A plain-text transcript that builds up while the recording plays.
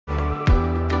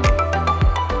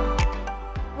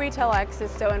RetailX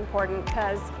is so important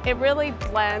because it really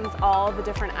blends all the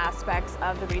different aspects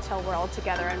of the retail world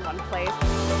together in one place.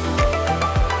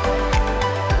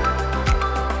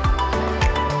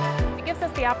 It gives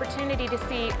us the opportunity to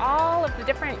see all of the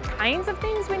different kinds of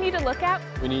things we need to look at.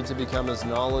 We need to become as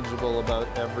knowledgeable about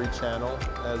every channel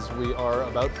as we are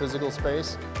about physical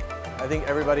space. I think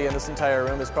everybody in this entire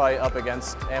room is probably up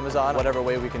against Amazon, whatever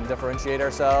way we can differentiate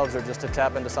ourselves or just to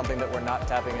tap into something that we're not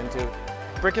tapping into.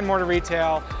 Brick and mortar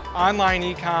retail, online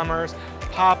e-commerce,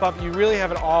 pop-up, you really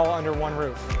have it all under one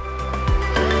roof.